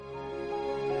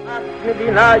A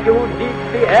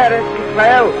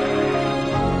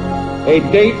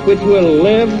date which will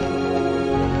live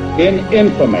in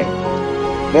infamy.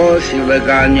 Both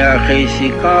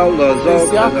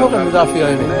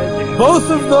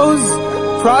of those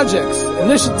projects,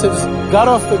 initiatives, got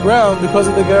off the ground because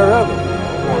of the Ger Rebbe.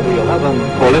 The 11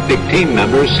 Olympic team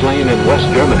members slain in West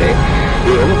Germany.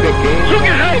 The Olympic Games.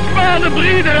 Zugehört waren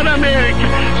Brüder in Amerika.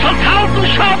 Vertrauten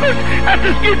Schabbat, es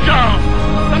ist getan.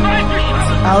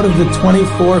 Out of the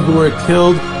 24 who were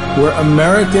killed were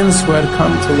Americans who had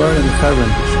come to learn in Hebron.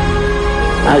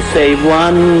 I say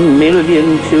 1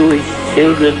 million Jewish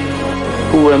children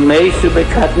who were made to be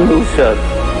cut loose.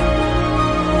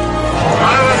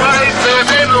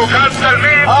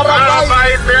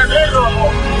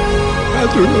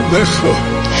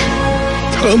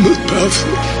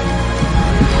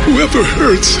 Whoever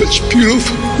heard such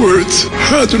beautiful words?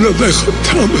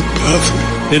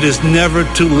 It is never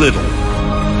too little.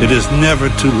 It is never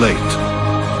too late.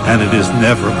 And it is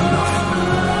never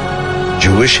enough.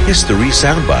 Jewish History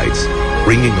Soundbites,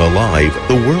 bringing alive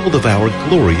the world of our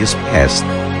glorious past.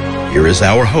 Here is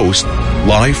our host,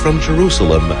 live from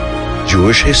Jerusalem,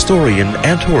 Jewish historian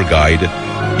and tour guide,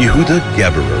 Yehuda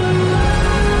Geberer.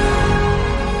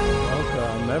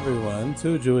 Welcome, everyone,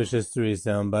 to Jewish History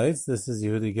Soundbites. This is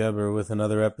Yehuda Geberer with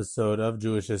another episode of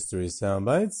Jewish History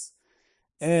Soundbites.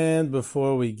 And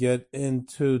before we get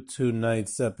into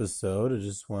tonight's episode, I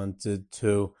just wanted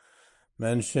to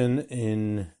mention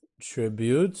in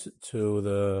tribute to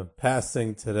the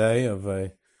passing today of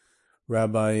a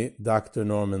Rabbi Dr.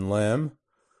 Norman Lamm,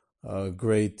 a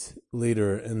great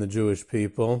leader in the Jewish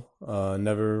people.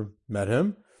 Never met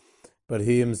him, but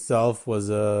he himself was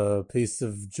a piece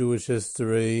of Jewish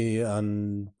history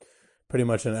on pretty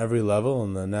much on every level,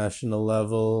 on the national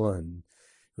level, and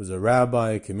he was a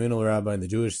rabbi, a communal rabbi in the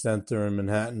Jewish Center in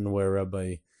Manhattan, where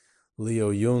Rabbi Leo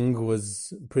Jung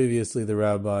was previously the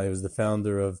rabbi. He was the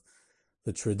founder of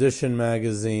the Tradition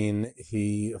magazine.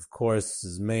 He, of course,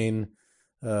 his main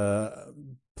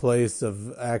place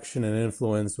of action and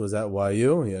influence was at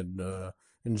YU. He had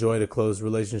enjoyed a close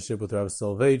relationship with Rav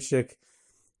Soloveitchik,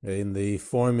 in the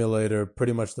formulator,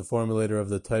 pretty much the formulator of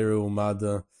the Torah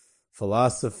Umada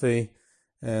philosophy.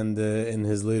 And in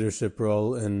his leadership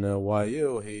role in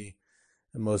YU,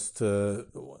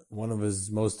 one of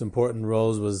his most important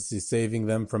roles was saving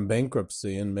them from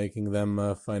bankruptcy and making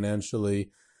them financially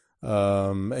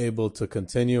able to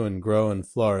continue and grow and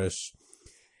flourish.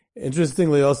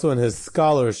 Interestingly, also in his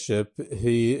scholarship,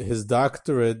 his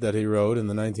doctorate that he wrote in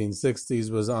the 1960s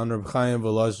was on Reb Chaim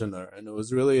Volozhiner, and it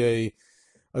was really a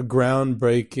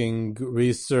groundbreaking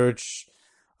research.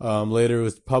 Later it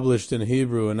was published in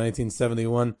Hebrew in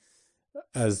 1971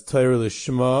 as Torah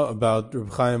Lishma about Reb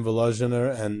Chaim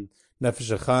Volozhiner and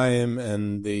Nefesh HaChaim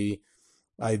and the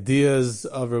ideas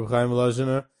of Reb Chaim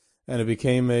Volozhiner, and it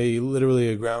became literally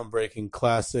a groundbreaking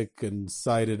classic and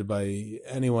cited by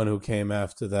anyone who came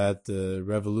after that,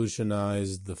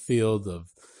 revolutionized the field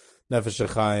of Nefesh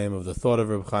HaChaim, of the thought of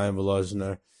Reb Chaim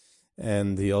Volozhiner.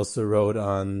 And he also wrote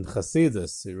on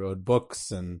Chassidus. He wrote books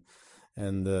and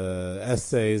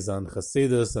essays on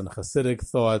Chassidus and Hasidic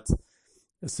thought.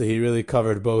 So he really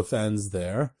covered both ends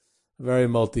there. A very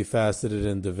multifaceted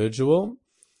individual.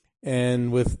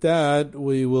 And with that,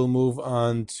 we will move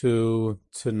on to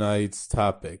tonight's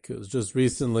topic. It was just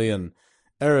recently on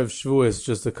Erev Shavuos,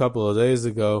 just a couple of days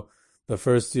ago, the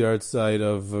first yahrzeit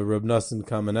of Reb Nosson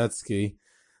Kamenetsky,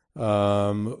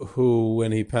 who,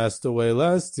 when he passed away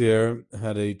last year,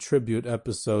 had a tribute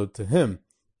episode to him.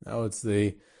 Now it's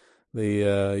the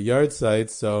yahrzeit,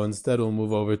 so instead we'll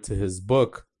move over to his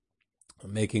book,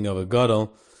 Making of a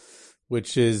Gadol,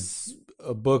 which is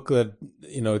a book that,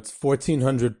 it's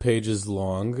 1,400 pages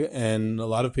long, and a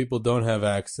lot of people don't have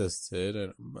access to it.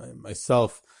 And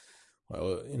myself,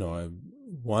 I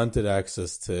wanted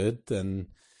access to it, and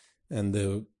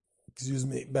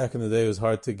back in the day it was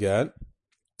hard to get.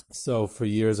 So for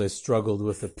years I struggled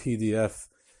with a PDF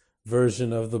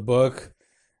version of the book,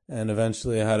 and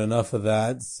eventually I had enough of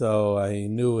that. So I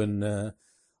knew an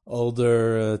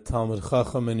older Talmud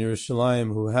Chacham in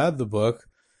Yerushalayim who had the book,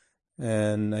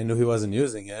 and I knew he wasn't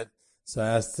using it. So I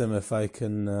asked him if I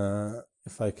can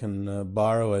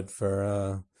borrow it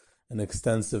for an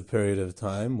extensive period of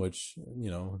time, which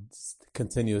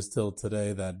continues till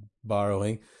today, that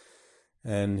borrowing.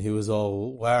 And he was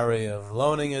all wary of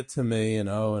loaning it to me,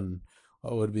 and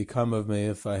what would become of me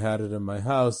if I had it in my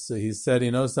house. So he said,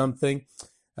 something?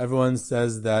 Everyone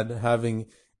says that having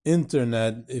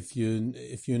internet, if you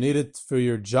need it for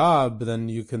your job, then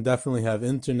you can definitely have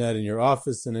internet in your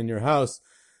office and in your house.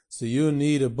 So you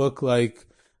need a book like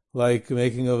like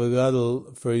making of a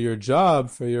gadol for your job,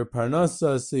 for your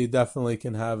parnasa, so you definitely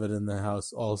can have it in the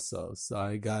house also. So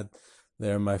I got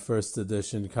there my first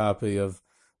edition copy of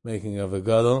Making of a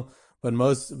Gadol, but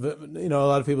most, a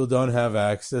lot of people don't have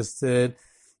access to it.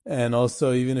 And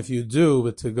also, even if you do,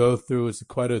 but to go through, it's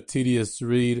quite a tedious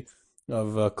read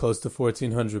of close to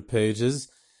 1,400 pages.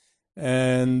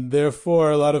 And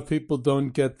therefore, a lot of people don't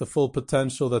get the full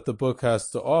potential that the book has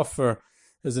to offer.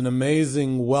 There's an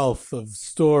amazing wealth of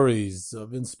stories,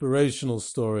 of inspirational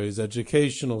stories,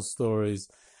 educational stories.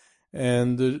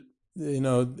 And,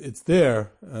 it's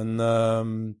there. And I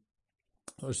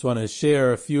just want to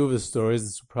share a few of the stories.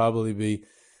 This will probably be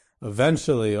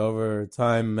eventually, over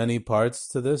time, many parts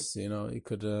to this. You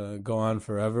could go on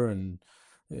forever and,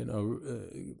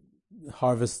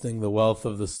 harvesting the wealth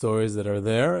of the stories that are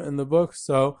there in the book.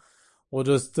 So we'll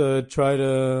just try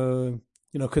to,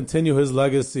 continue his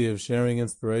legacy of sharing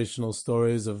inspirational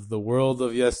stories of the world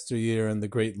of yesteryear and the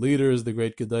great leaders, the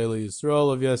great Gedolei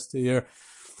Yisrael of yesteryear.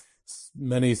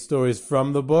 Many stories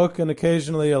from the book, and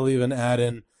occasionally I'll even add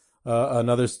in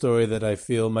another story that I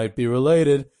feel might be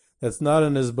related. That's not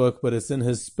in his book, but it's in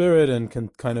his spirit and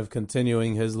kind of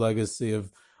continuing his legacy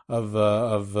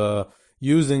of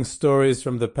using stories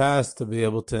from the past to be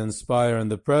able to inspire in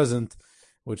the present,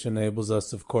 which enables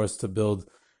us, of course, to build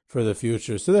for the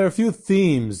future. So there are a few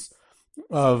themes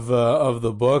of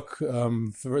the book.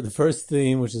 For the first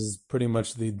theme, which is pretty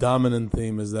much the dominant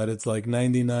theme, is that it's like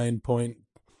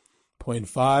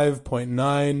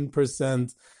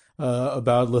 99.9%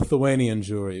 about Lithuanian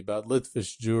Jewry, about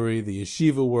Litvish Jewry, the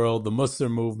yeshiva world, the Musar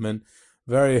movement,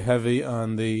 very heavy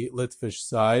on the Litvish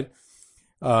side.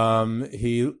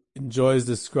 He enjoys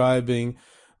describing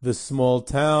the small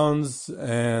towns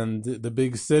and the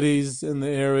big cities in the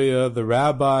area, the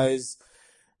rabbis,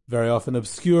 very often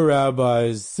obscure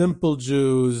rabbis, simple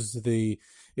Jews, the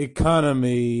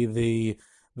economy, the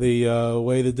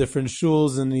way the different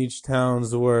shuls in each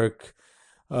towns work.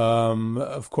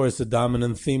 Of course, a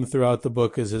dominant theme throughout the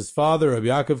book is his father, Rabbi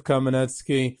Yaakov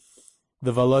Kamenetsky,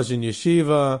 the Volozhin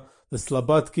Yeshiva, the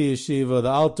Slobodka Yeshiva, the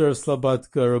Alter of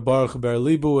Slobodka, Reb Baruch Ber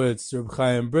Leibowitz, Reb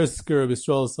Chaim Brisker, Reb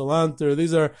Yisrael Salanter.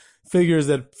 These are figures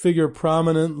that figure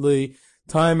prominently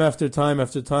time after time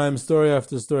after time, story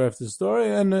after story after story,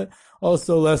 and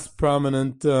also less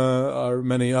prominent are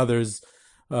many others.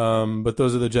 But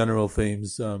those are the general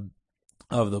themes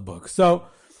of the book. So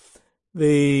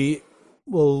it's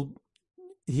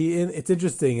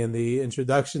interesting, in the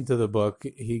introduction to the book,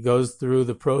 he goes through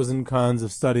the pros and cons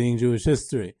of studying Jewish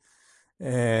history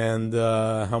and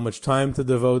how much time to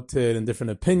devote to it and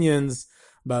different opinions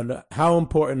about how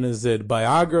important is it,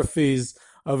 biographies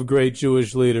of great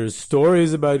Jewish leaders,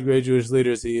 stories about great Jewish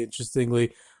leaders. He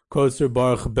interestingly quotes Reb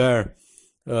Baruch Ber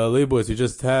Leibowitz. You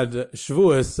just had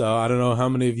Shavuos, so I don't know how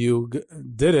many of you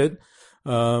did it,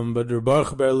 but Reb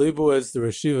Baruch Ber Leibowitz, the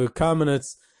Rashiva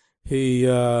Kamenetz, he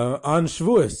on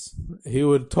Shavuos, he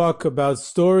would talk about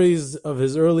stories of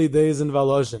his early days in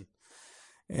Volozhin,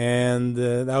 and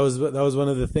that was one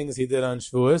of the things he did on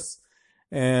Shavuos.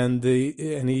 And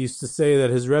he used to say that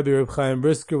his Rebbe Reb Chaim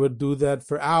Brisker would do that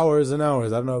for hours and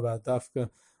hours. I don't know about Dafka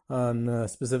on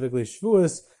specifically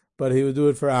Shavuos, but he would do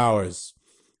it for hours.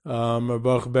 Reb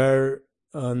Baruch Ber,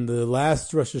 on the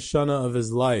last Rosh Hashanah of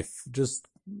his life, just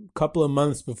a couple of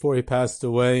months before he passed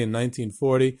away in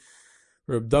 1940,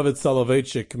 Reb David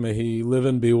Soloveitchik, may he live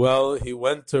and be well, he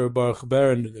went to Reb Baruch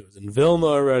Ber, and it was in Vilna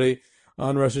already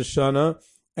on Rosh Hashanah,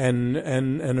 and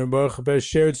Reb Baruch Ber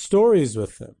shared stories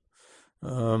with him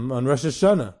on Rosh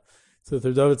Hashanah. So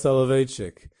Reb David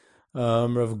Soloveitchik,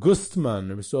 Rav Gustman,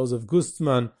 Reb Yisrael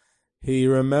Gustman, he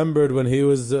remembered when he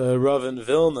was Rav in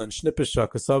Vilna, in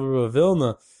Shnipeshak, a suburb of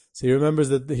Vilna. So he remembered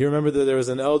that there was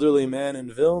an elderly man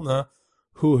in Vilna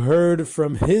who heard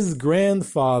from his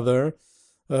grandfather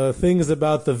things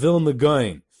about the Vilna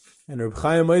Gaon. And Reb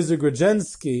Chaim Ozer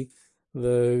Grodzinski,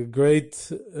 the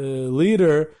great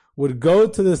leader, would go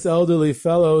to this elderly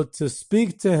fellow to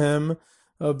speak to him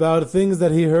about things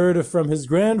that he heard from his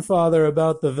grandfather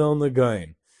about the Vilna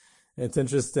Gaon. It's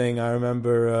interesting. I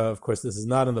remember, of course, this is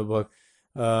not in the book,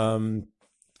 in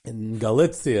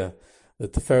Galicia, the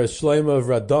Tiferes Shlomo of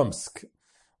Radomsk,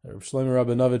 Shlomo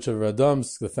Rabinovich of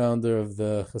Radomsk, the founder of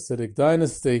the Hasidic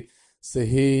dynasty. So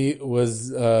he was,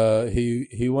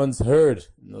 he once heard,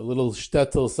 in a little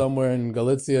shtetl somewhere in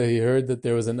Galicia, he heard that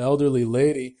there was an elderly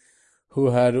lady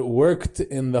who had worked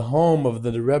in the home of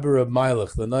the Rebbe Reb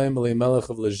Meilech, the Noam Elimelech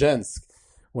of Lezhensk,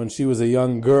 when she was a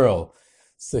young girl.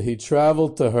 So he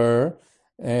traveled to her,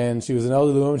 and she was an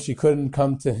elderly woman. She couldn't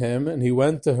come to him, and he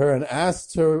went to her and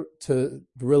asked her to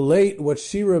relate what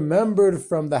she remembered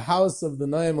from the house of the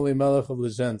Noam Elimelech of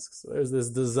Lezhensk. So there's this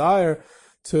desire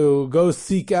to go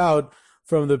seek out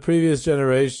from the previous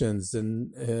generations.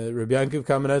 And Rabbi Yankiv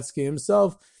Kamenetsky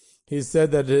himself, he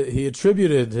said that he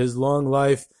attributed his long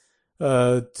life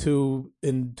to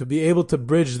be able to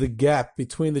bridge the gap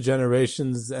between the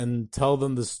generations and tell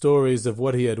them the stories of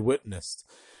what he had witnessed.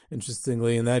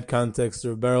 Interestingly, in that context,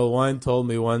 Beryl Wine told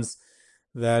me once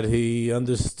that he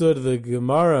understood the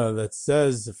Gemara that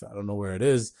says, if I don't know where it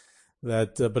is,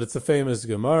 that but it's a famous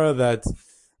Gemara that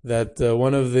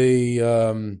one of the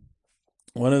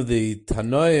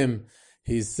Tanoim,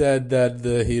 he said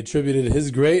that he attributed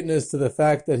his greatness to the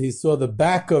fact that he saw the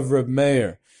back of Reb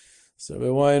Meir. So Rabbi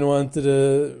Wine wanted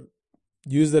to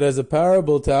use it as a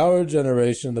parable to our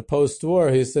generation, the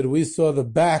post-war. He said, we saw the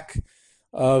back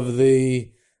of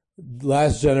the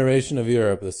last generation of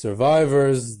Europe, the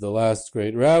survivors, the last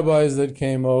great rabbis that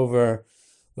came over,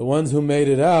 the ones who made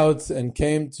it out and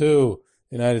came to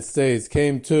the United States,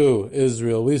 came to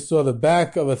Israel. We saw the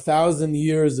back of 1,000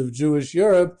 years of Jewish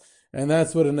Europe, and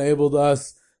that's what enabled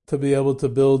us to be able to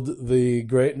build the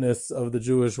greatness of the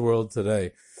Jewish world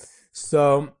today.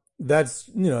 So that's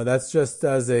just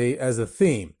as a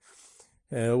theme.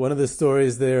 One of the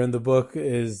stories there in the book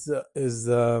is there's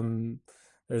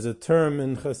a term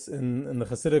in the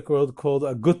Hasidic world called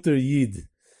a guter yid,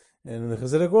 and in the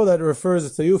Hasidic world that refers,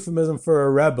 it's a euphemism for a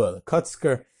Rebbe. The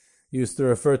Kotzker used to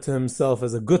refer to himself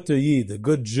as a guter yid, a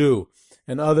good Jew,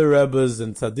 and other Rebbes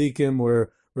and tzaddikim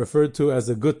were referred to as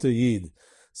a guter yid.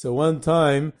 So one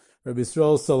time, Rabbi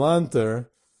Yisrael Salanter,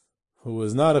 who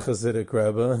was not a Hasidic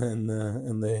Rebbe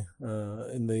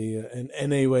in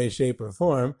any way, shape, or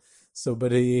form,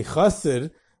 but a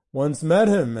Chassid once met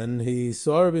him, and he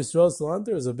saw Rabbi Yisrael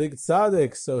Salanter as a big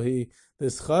tzaddik. So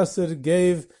this Chassid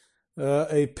gave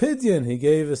a pidyon. He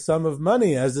gave a sum of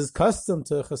money, as is custom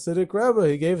to a Hasidic Rebbe.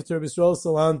 He gave it to Rabbi Yisrael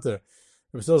Salanter.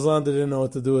 Rabbi Yisrael Salanter didn't know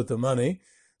what to do with the money,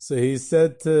 so he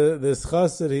said to this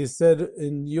Chassid, he said,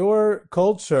 in your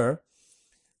culture,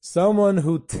 someone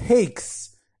who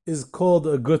takes is called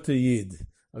a guter yid,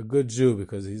 a good Jew,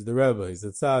 because he's the Rebbe, he's a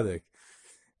tzaddik.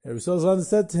 Rabbi Yisrael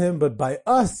said to him, but by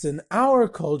us, in our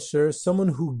culture, someone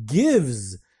who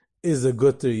gives is a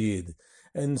guter yid.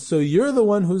 And so you're the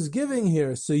one who's giving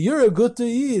here, so you're a guter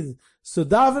yid, so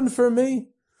daven for me.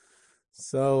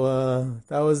 So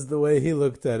that was the way he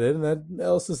looked at it, and that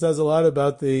also says a lot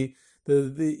about the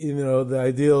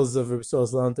ideals of Rabbi Yisrael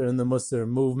Salanter in the Musar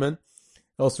movement.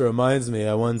 It also reminds me,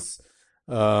 I once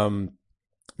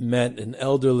met an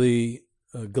elderly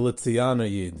Galiciano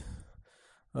Yid,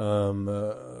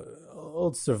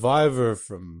 old survivor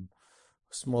from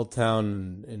a small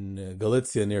town in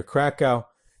Galicia near Krakow,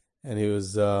 and he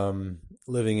was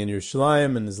living in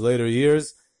Yerushalayim in his later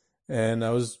years, and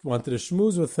I wanted to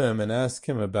schmooze with him and ask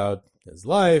him about his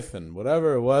life and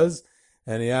whatever it was,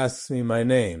 and he asks me my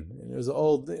name. And it was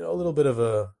old, a little bit of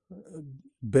a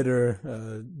bitter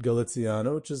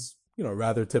Galiciano, which is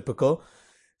rather typical.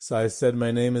 So I said,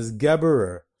 my name is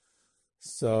Geberer.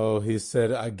 So he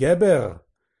said, a Geber.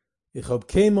 Ich hab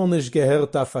keinmal nicht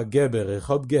gehört auf a Geber. Ich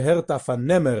hab gehört auf a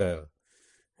Nemerer.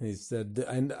 He said,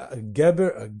 a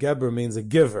Geber means a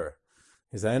giver.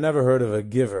 He said, I never heard of a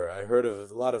giver. I heard of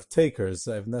a lot of takers.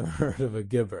 I've never heard of a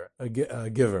giver.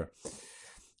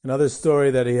 Another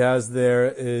story that he has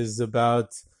there is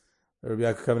about Rabbi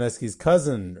Yaakov Kamenetsky's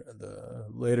cousin,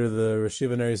 later the Rosh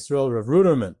Yeshiva Yisrael, Rav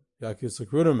Ruderman, Yaakov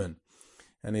Yitzchak Ruderman.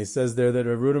 And he says there that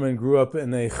Rav Ruderman grew up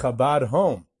in a Chabad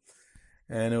home.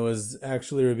 And it was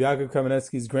actually Rabbi Yaakov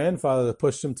Kamenetsky's grandfather that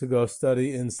pushed him to go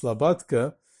study in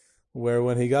Slobodka, where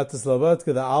when he got to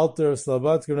Slobodka, the Alter of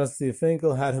Slobodka, Rav Nossi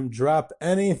Finkel, had him drop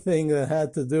anything that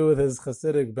had to do with his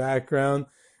Hasidic background,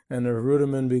 and Rav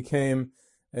Ruderman became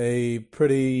a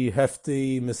pretty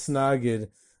hefty misnagid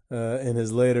in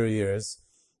his later years,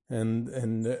 and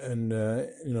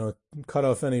cut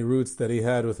off any roots that he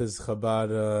had with his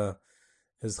Chabad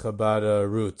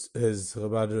roots, his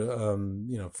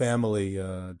Chabad, family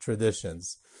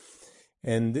traditions.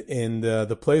 And in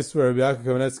the place where Rabbi Yaakov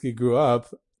Kamenetsky grew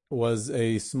up was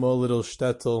a small little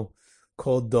shtetl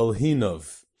called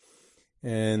Dolhinov.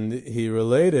 And he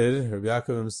related, Rabbi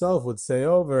Yaakov himself would say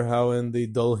over how in the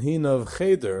Dolhinov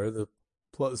Cheder, the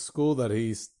school that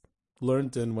he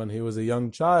learned in when he was a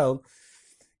young child,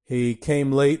 he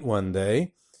came late one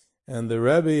day, and the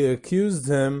Rebbe accused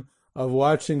him of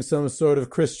watching some sort of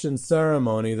Christian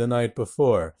ceremony the night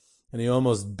before. And he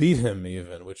almost beat him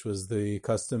even, which was the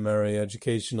customary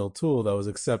educational tool that was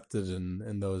accepted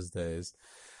in those days.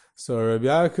 So Rabbi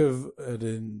Yaakov,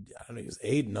 he was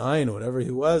 8, 9, whatever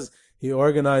he was, he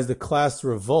organized a class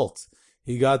revolt.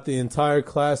 He got the entire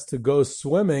class to go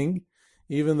swimming,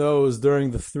 even though it was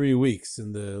during the 3 weeks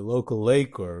in the local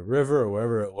lake or river or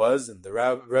wherever it was. And the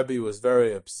Rebbe was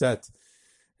very upset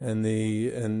And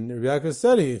Rabbi Yaakov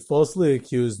said he falsely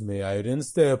accused me. I didn't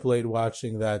stay up late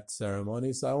watching that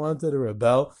ceremony, so I wanted to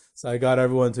rebel. So I got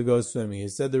everyone to go swimming. He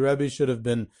said the Rebbe should have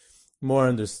been more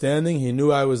understanding. He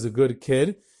knew I was a good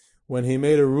kid. When he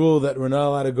made a rule that we're not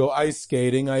allowed to go ice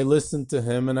skating, I listened to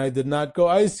him, and I did not go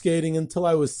ice skating until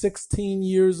I was 16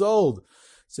 years old.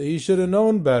 So he should have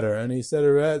known better. And he said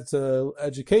it's an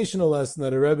educational lesson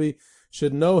that a Rebbe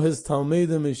should know his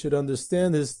Talmidim, he should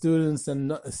understand his students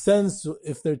and sense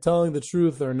if they're telling the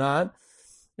truth or not.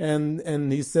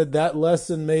 And he said that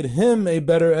lesson made him a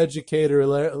better educator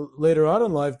later on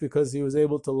in life, because he was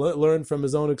able to learn from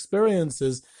his own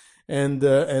experiences and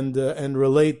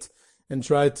relate and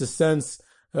try to sense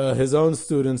his own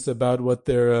students about what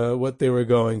they were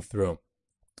going through.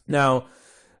 Now,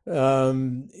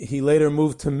 he later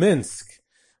moved to Minsk.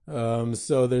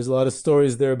 So there's a lot of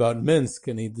stories there about Minsk,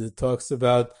 and he talks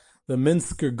about the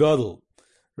Minsker Gadol,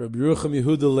 Rabbi Yerucham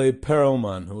Yehuda Leib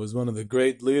Perelman, who was one of the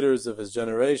great leaders of his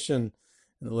generation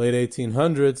in the late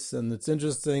 1800s. And it's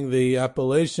interesting, the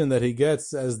appellation that he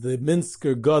gets as the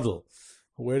Minsker Gadol.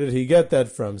 Where did he get that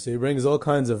from? So he brings all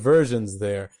kinds of versions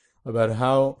there about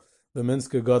how the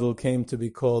Minsker Gadol came to be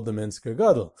called the Minsker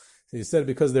Gadol. So he said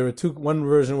because there were one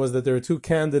version was that there were two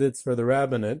candidates for the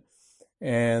rabbinate,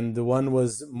 and the one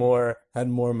had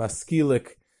more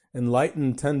maskilic,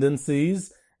 enlightened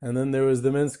tendencies, and then there was the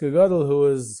Minsker Gadol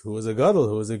who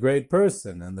was a great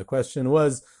person. And the question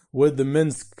was, would the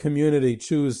Minsk community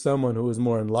choose someone who was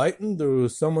more enlightened, or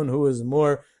someone who was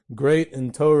more great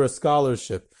in Torah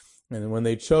scholarship? And when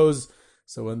they chose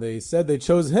him,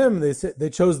 they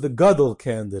chose the Gadol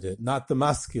candidate, not the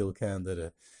maskil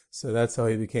candidate. So that's how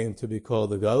he became to be called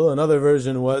the Gadol. Another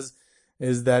version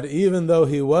is that even though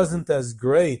he wasn't as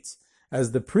great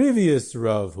as the previous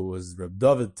Rav, who was Reb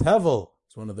David Tevel,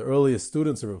 was one of the earliest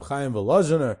students of Reb Chaim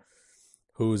Volozhiner,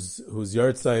 whose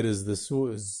yahrzeit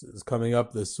is coming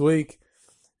up this week.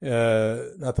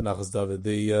 Not the Nachas David,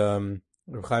 the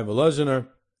Reb Chaim Volozhiner.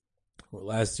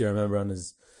 Last year, I remember on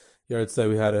his yahrzeit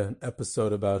we had an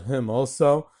episode about him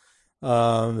also.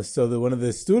 So one of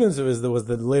the students of his was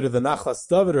later the Nachas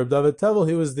David, Reb David Tevel.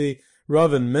 He was the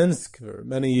Rav in Minsk for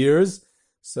many years.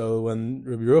 So when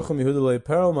Rabbi Yerucham Yehuda Leib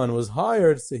Perelman was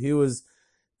hired, so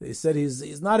they said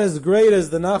he's not as great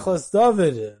as the Nachlas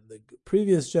David, the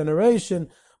previous generation,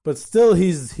 but still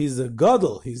he's a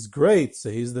Gadol, he's great.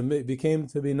 So became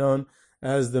to be known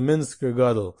as the Minsker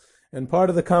Gadol. And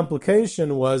part of the complication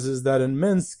is that in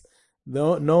Minsk,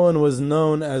 no one was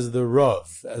known as the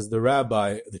Rav, as the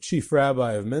rabbi, the chief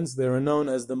rabbi of Minsk. They were known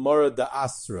as the Morad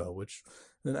Asra, which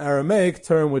an Aramaic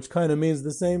term which kind of means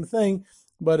the same thing,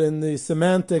 but in the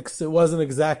semantics, it wasn't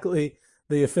exactly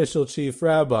the official chief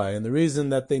rabbi. And the reason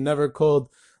that they never called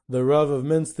the Rav of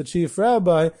Minsk the chief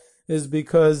rabbi is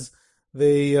because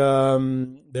there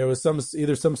was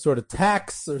either some sort of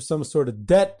tax or some sort of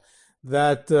debt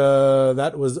that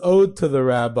was owed to the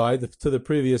rabbi, to the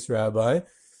previous rabbi,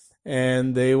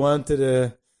 and they wanted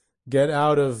to get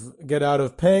out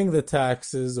of paying the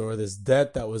taxes or this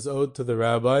debt that was owed to the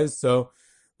rabbis. So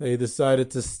they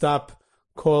decided to stop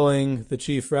calling the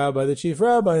chief rabbi.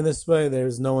 In this way,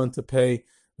 there's no one to pay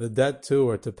the debt to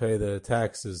or to pay the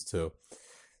taxes to.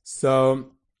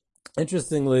 So,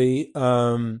 interestingly,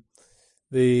 in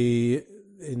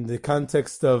the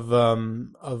context of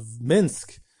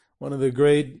Minsk, one of the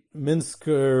great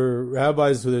Minsker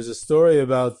rabbis who there's a story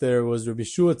about there was Rabbi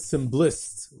Shua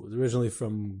Tzimblist, who was originally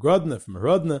from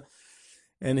Hrodna,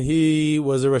 and he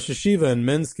was a Rosh Yeshiva in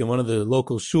Minsk in one of the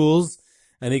local shuls.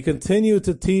 And he continued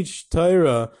to teach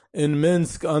Torah in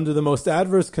Minsk under the most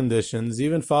adverse conditions,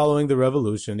 even following the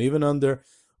revolution, even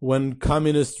when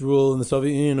communist rule in the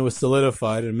Soviet Union was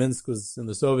solidified, and Minsk was in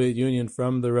the Soviet Union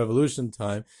from the revolution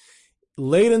time.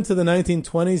 Late into the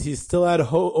 1920s, he still had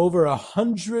over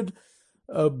 100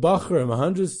 bachrim,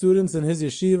 100 students in his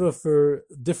yeshiva for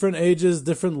different ages,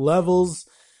 different levels.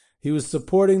 He was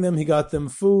supporting them, he got them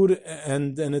food,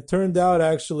 and it turned out,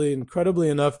 actually, incredibly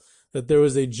enough, that there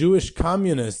was a Jewish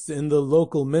communist in the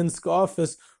local Minsk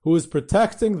office who was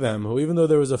protecting them, who, even though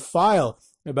there was a file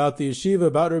about the yeshiva,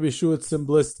 about Rabbi Shua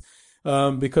Tzimblist,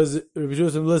 because Rabbi Shua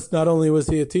Tzimblist, not only was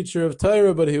he a teacher of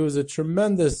Torah, but he was a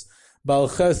tremendous Baal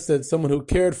Chesed, someone who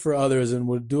cared for others and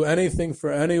would do anything for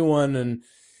anyone,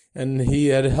 and he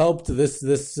had helped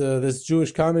this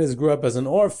Jewish communist grew up as an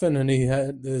orphan, and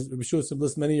Rabbi Shua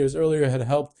Tzimblist many years earlier had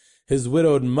helped his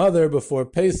widowed mother before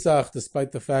Pesach,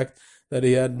 despite the fact that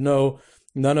he had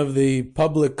none of the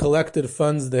public collected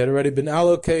funds that had already been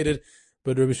allocated,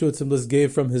 but Rabbi Shua Tzimblist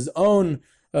gave from his own,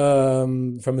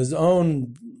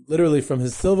 literally from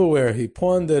his silverware. He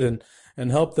pawned it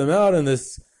and helped them out, and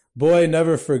this boy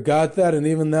never forgot that, and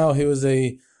even now he was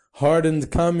a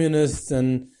hardened communists,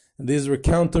 and these were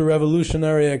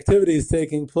counter-revolutionary activities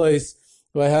taking place.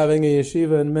 By having a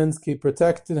yeshiva in Minsk, he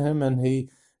protected him, and he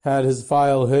had his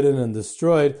file hidden and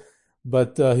destroyed.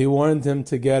 But he warned him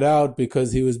to get out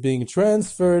because he was being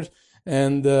transferred,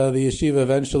 and the yeshiva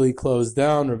eventually closed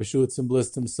down. Rabbi Shua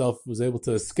Bliss himself was able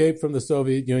to escape from the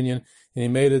Soviet Union, and he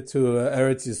made it to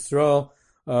Eretz Yisrael,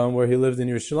 where he lived in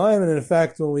Yerushalayim. And in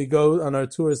fact, when we go on our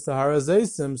tours to Har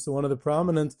HaZeisim, so one of the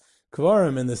prominent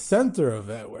Kvarim in the center of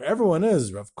it, where everyone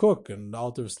is, Rav Kook and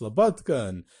Alter Slobodka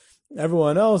and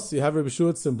everyone else, you have Rabbi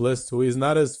Shua Bliss, who is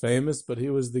not as famous, but he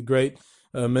was the great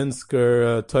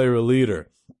Minsker Torah leader.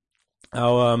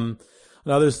 Now,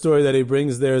 another story that he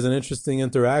brings there is an interesting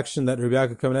interaction that Rabbi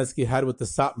Yaakov Kamenetsky had with the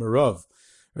Satmar Rav.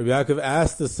 Rabbi Yaakov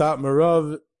asked the Satmar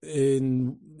Rav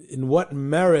in what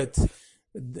merit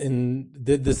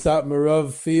did the Satmar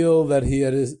Rav feel that he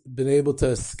had been able to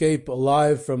escape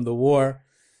alive from the war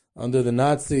under the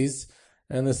Nazis.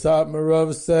 And the Satmar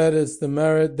Rav said, it's the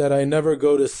merit that I never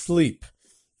go to sleep.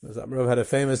 The Satmar Rav had a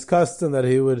famous custom that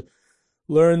he would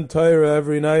learn Torah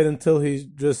every night until he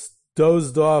just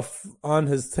dozed off on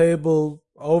his table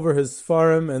over his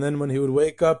Sfarim, and then when he would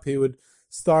wake up, he would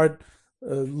start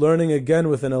learning again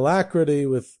with an alacrity,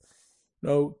 with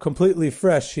completely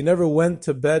fresh. He never went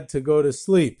to bed to go to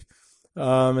sleep.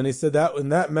 And he said that in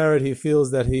that merit, he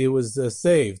feels that he was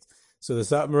saved. So the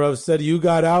Satmar Rav said, you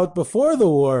got out before the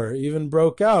war even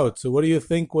broke out. So what do you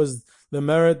think was the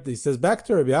merit? He says, back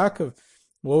to Rabbi Yaakov,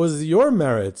 what was your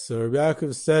merit? So Rabbi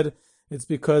Yaakov said, it's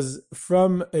because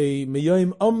from a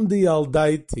miyom omdi al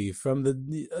daiti, from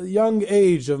the young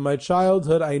age of my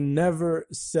childhood, I never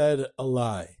said a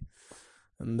lie.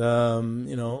 And,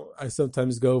 I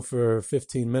sometimes go for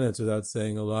 15 minutes without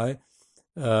saying a lie.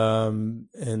 And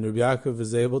Rabbi Yaakov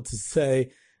is able to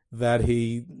say that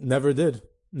he never did.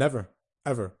 Never,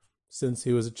 ever, since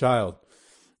he was a child.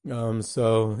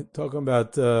 So talking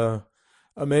about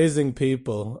amazing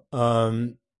people.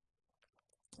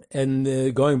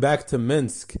 And going back to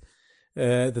Minsk,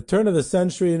 at the turn of the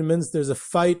century in Minsk, there's a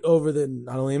fight over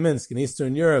not only in Minsk, in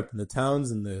Eastern Europe, in the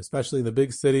towns, and especially in the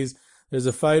big cities, there's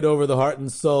a fight over the heart and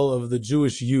soul of the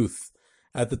Jewish youth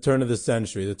at the turn of the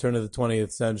century, the turn of the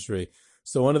 20th century.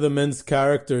 So one of the Minsk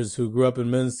characters who grew up in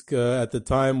Minsk at the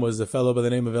time was a fellow by the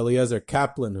name of Eliezer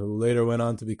Kaplan, who later went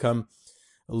on to become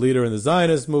a leader in the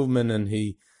Zionist movement, and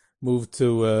he moved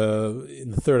to,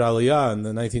 in the third Aliyah, in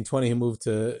the 1920, he moved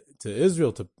to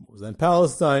Israel, was then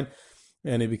Palestine,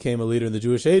 and he became a leader in the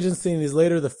Jewish Agency, and he's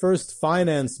later the first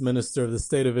finance minister of the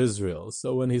state of Israel.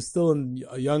 So when he's still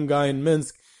a young guy in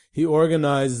Minsk, he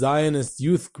organized Zionist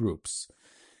youth groups.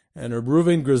 And Reb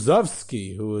Reuven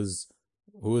Grozovsky, who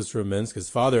was from Minsk, his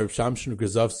father, Shamshon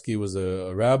Grozovsky, was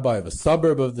a rabbi of a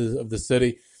suburb of the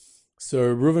city. So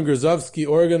Reb Reuven Grozovsky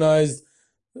organized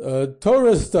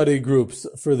Torah study groups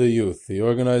for the youth. He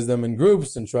organized them in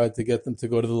groups and tried to get them to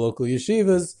go to the local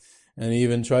yeshivas, and he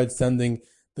even tried sending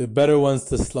the better ones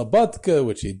to Slobodka,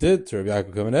 which he did, to Rabbi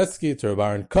Yaakov Kamenetsky, to Rabbi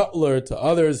Aaron Kotler, to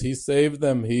others. He saved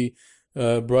them. He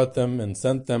brought them and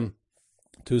sent them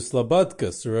to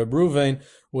Slobodka. So Reb Reuven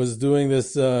was doing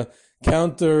this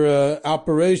counter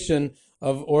operation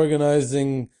of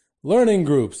organizing learning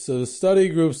groups, so study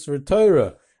groups for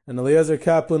Torah. And Eliezer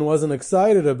Kaplan wasn't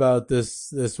excited about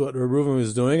this what Reb Reuven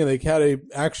was doing, and they had a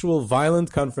actual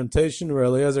violent confrontation where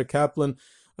Eliezer Kaplan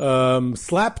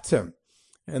slapped him.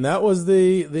 And that was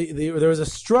there was a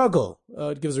struggle.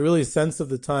 It gives a really sense of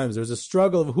the times. There was a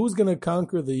struggle of who's going to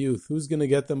conquer the youth, who's going to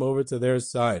get them over to their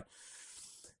side.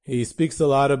 He speaks a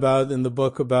lot in the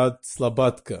book about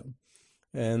Slobodka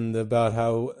and about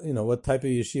how, what type of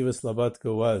yeshiva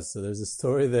Slobodka was. So there's a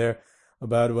story there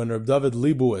about when Reb David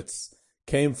Leibowitz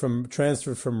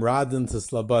transferred from Radin to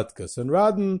Slobodka. So in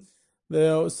Radin,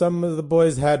 some of the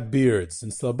boys had beards. In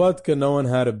Slobodka, no one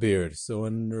had a beard. So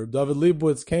when Reb David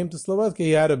Leibowitz came to Slobodka,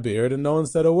 he had a beard, and no one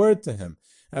said a word to him.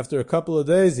 After a couple of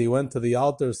days, he went to the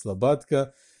altar of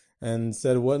Slobodka and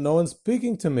said, "What? No one's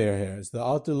speaking to me here." So the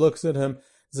altar looks at him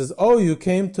and says, "Oh, you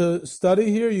came to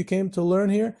study here? You came to learn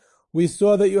here? We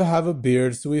saw that you have a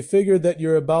beard, so we figured that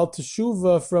you're about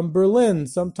teshuva from Berlin.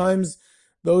 Sometimes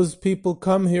those people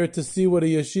come here to see what a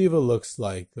yeshiva looks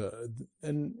like."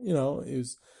 And, he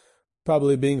was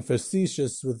probably being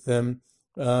facetious with him.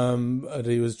 But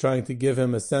he was trying to give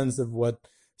him a sense of what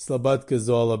Slobodka is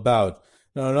all about.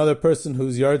 Now, another person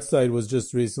whose yahrzeit was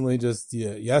just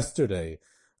yesterday,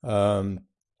 the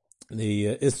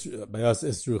Bayas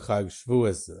Isru Chag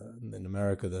Shavuos in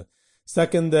America, the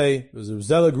second day, it was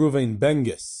Zelig Reuven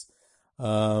Bengis,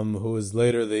 who was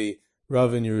later the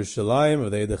Rav in Yerushalayim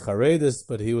of the Eidei Charedis,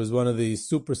 but he was one of the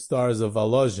superstars of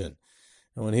Volozhin.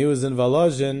 And when he was in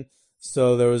Volozhin,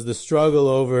 So there was the struggle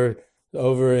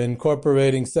over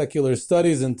incorporating secular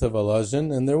studies into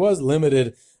Volozhin, and there was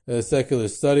limited secular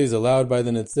studies allowed by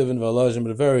the Netziv in Volozhin,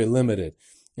 but very limited.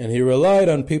 And he relied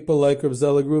on people like Reb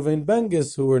Zelig Ruvain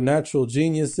Bengis, who were natural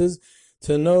geniuses,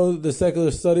 to know the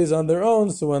secular studies on their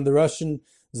own. So when the Russian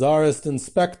Tsarist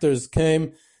inspectors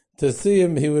came to see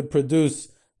him, he would produce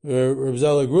Reb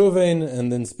Zelig Ruvain,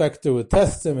 and the inspector would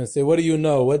test him and say, "What do you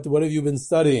know? What have you been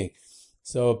studying?"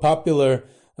 So one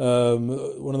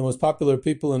of the most popular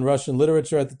people in Russian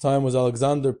literature at the time was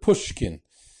Alexander Pushkin.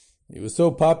 He was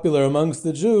so popular amongst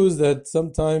the Jews that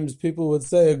sometimes people would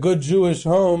say a good Jewish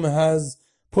home has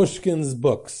Pushkin's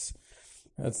books.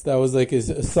 That was like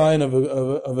a sign of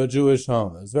a Jewish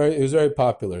home. It was very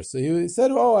popular. So he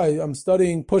said, I'm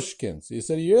studying Pushkin. So he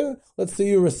said, yeah, let's see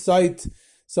you recite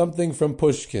something from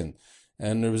Pushkin.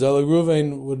 And Reb Zelig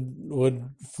Ruvain would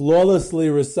flawlessly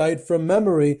recite from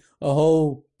memory a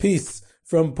whole piece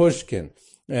from Pushkin.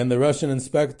 And the Russian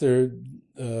inspector,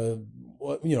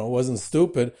 wasn't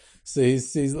stupid. So he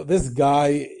sees this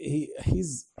guy,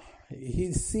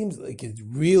 he seems like it's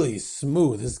really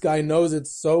smooth. This guy knows it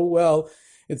so well.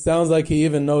 It sounds like he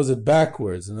even knows it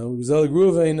backwards. And Zelig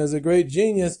Ruvain, as a great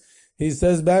genius, he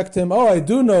says back to him, I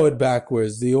do know it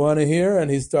backwards. Do you want to hear? And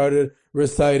he started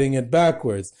reciting it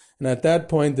backwards. And at that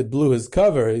point, it blew his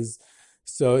cover. The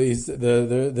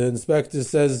inspector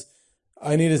says,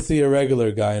 I need to see a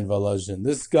regular guy in Volozhin.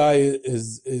 This guy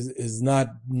is not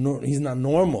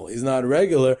normal. He's not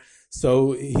regular.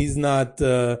 So he's not,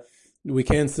 we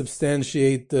can't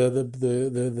substantiate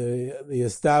the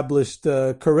established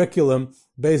curriculum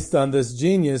based on this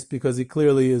genius, because he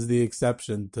clearly is the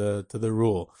exception to the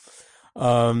rule.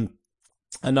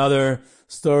 Another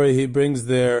story he brings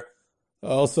there,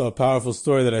 also a powerful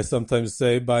story that I sometimes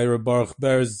say, by Reb Baruch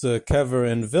Ber's kever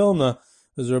in Vilna,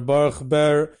 is Reb Baruch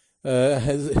Ber,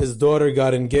 his daughter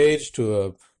got engaged to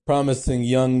a promising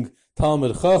young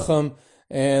Talmud Chacham,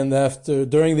 and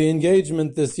during the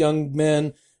engagement, this young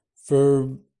man,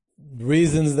 for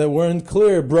reasons that weren't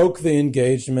clear, broke the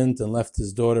engagement and left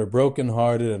his daughter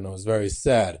brokenhearted, and it was very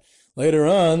sad. Later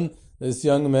on, this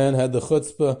young man had the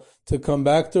chutzpah to come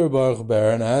back to Reb Baruch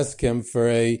Ber and ask him for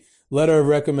a letter of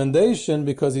recommendation,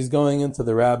 because he's going into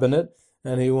the rabbinate,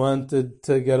 and he wanted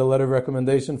to get a letter of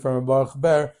recommendation from Reb Baruch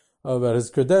Ber about his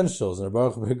credentials. And Reb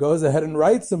Baruch Ber goes ahead and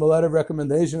writes him a letter of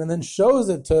recommendation and then shows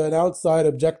it to an outside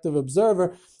objective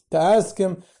observer to ask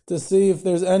him to see if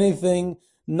there's anything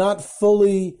not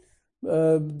fully,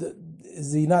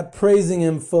 is he not praising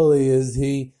him fully? Is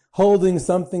he holding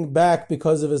something back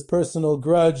because of his personal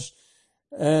grudge?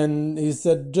 And he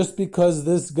said, just because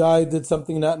this guy did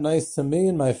something not nice to me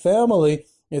and my family,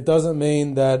 it doesn't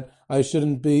mean that I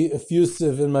shouldn't be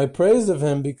effusive in my praise of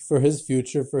him for his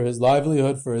future, for his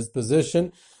livelihood, for his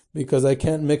position, because I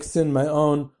can't mix in my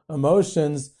own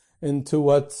emotions into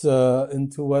what's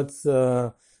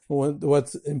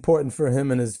important for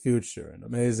him in his future. And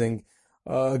amazing,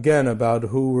 again, about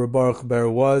who Reb Baruch Ber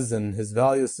was and his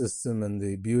value system and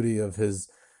the beauty of his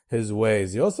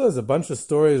ways. He also has a bunch of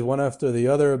stories, one after the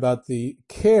other, about the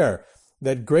care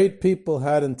that great people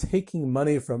had in taking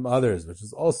money from others, which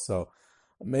is also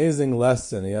amazing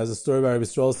lesson. He has a story about Rabbi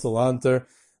Yisrael Salanter,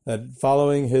 that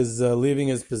following his leaving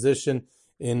his position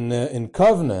in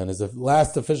Kovna, and his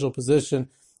last official position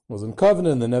was in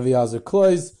Kovna in the Nevi Azer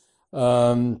Klois,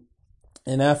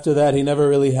 and after that he never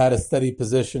really had a steady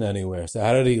position anywhere. So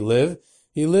how did he live?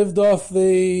 He lived off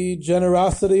the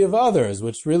generosity of others,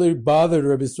 which really bothered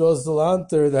Rabbi Yisrael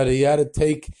Salanter, that he had to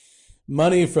take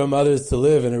money from others to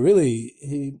live, and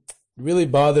he really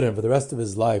bothered him for the rest of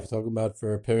his life. Talking about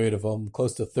for a period of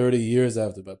close to 30 years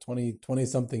after, about 20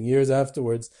 something years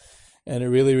afterwards, and it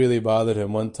really, really bothered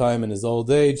him. One time in his old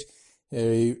age,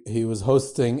 he was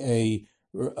hosting a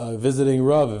visiting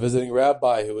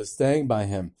rabbi who was staying by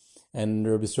him, and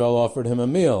Rabbi Yisrael offered him a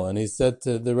meal, and he said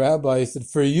to the rabbi, he said,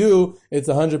 for you, it's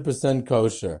 100%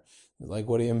 kosher. Like,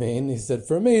 what do you mean? He said,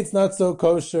 for me, it's not so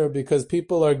kosher, because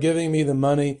people are giving me the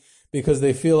money because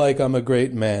they feel like I'm a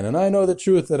great man. And I know the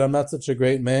truth that I'm not such a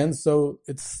great man, so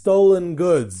it's stolen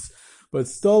goods. But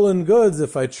stolen goods,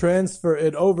 if I transfer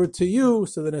it over to you,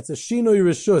 so that it's a shinui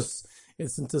rishus,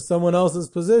 it's into someone else's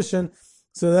position,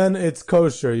 so then it's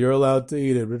kosher, you're allowed to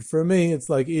eat it. But for me, it's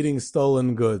like eating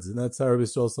stolen goods. And that's how Rabbi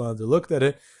Yisrael Salanter looked at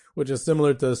it, which is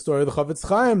similar to the story of the Chavetz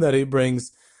Chaim that he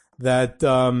brings, that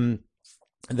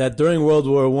during World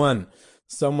War I,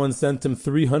 someone sent him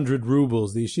 300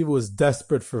 rubles. The yeshiva was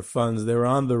desperate for funds. They were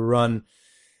on the run,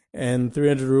 and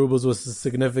 300 rubles was a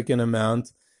significant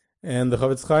amount. And the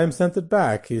Chavetz Chaim sent it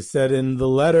back. He said in the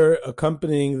letter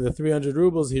accompanying the 300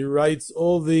 rubles, he writes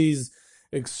all these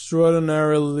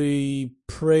extraordinarily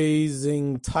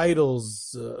praising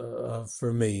titles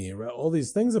for me, all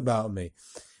these things about me.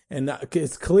 And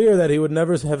it's clear that he would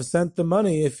never have sent the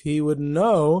money if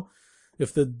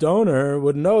the donor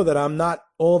would know that I'm not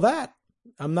all that.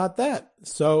 I'm not that.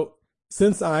 So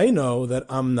since I know that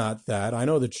I'm not that, I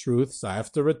know the truth, so I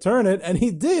have to return it. And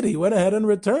he did. He went ahead and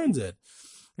returned it.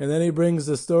 And then he brings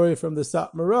the story from the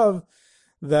Satmar Rav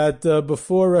that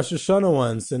before Rosh Hashanah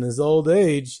once, in his old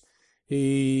age,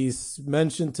 he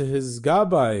mentioned to his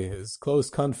Gabbai, his close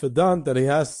confidant, that he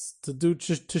has to do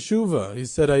teshuvah. He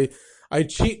said, I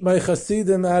cheat my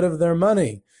Hasidim out of their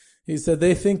money. He said,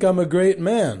 they think I'm a great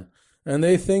man, and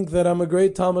they think that I'm a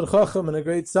great Talmid Chacham and a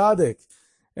great Tzaddik,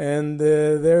 and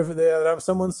that I'm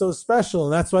someone so special,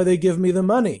 and that's why they give me the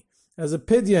money as a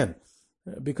pidyon,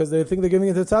 because they think they're giving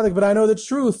it to Tzaddik, but I know the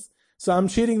truth, so I'm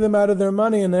cheating them out of their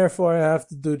money, and therefore I have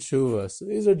to do teshuvah. So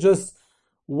these are just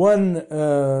one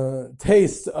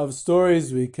taste of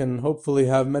stories. We can hopefully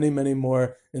have many, many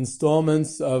more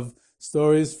installments of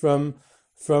stories from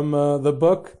the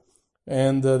book.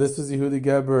 And this is Yehudi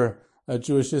Geber at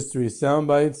Jewish History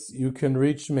Soundbites. You can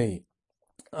reach me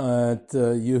at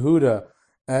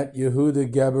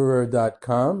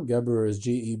yehudageberer.com. Geberer is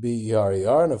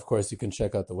Geberer. And of course, you can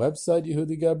check out the website,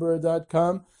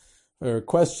 yehudageberer.com. For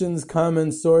questions,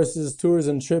 comments, sources, tours,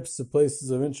 and trips to places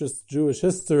of interest in Jewish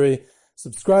history,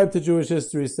 subscribe to Jewish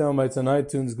History Soundbites on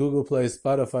iTunes, Google Play,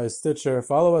 Spotify, Stitcher.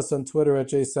 Follow us on Twitter at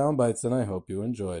JSoundbites, and I hope you enjoyed.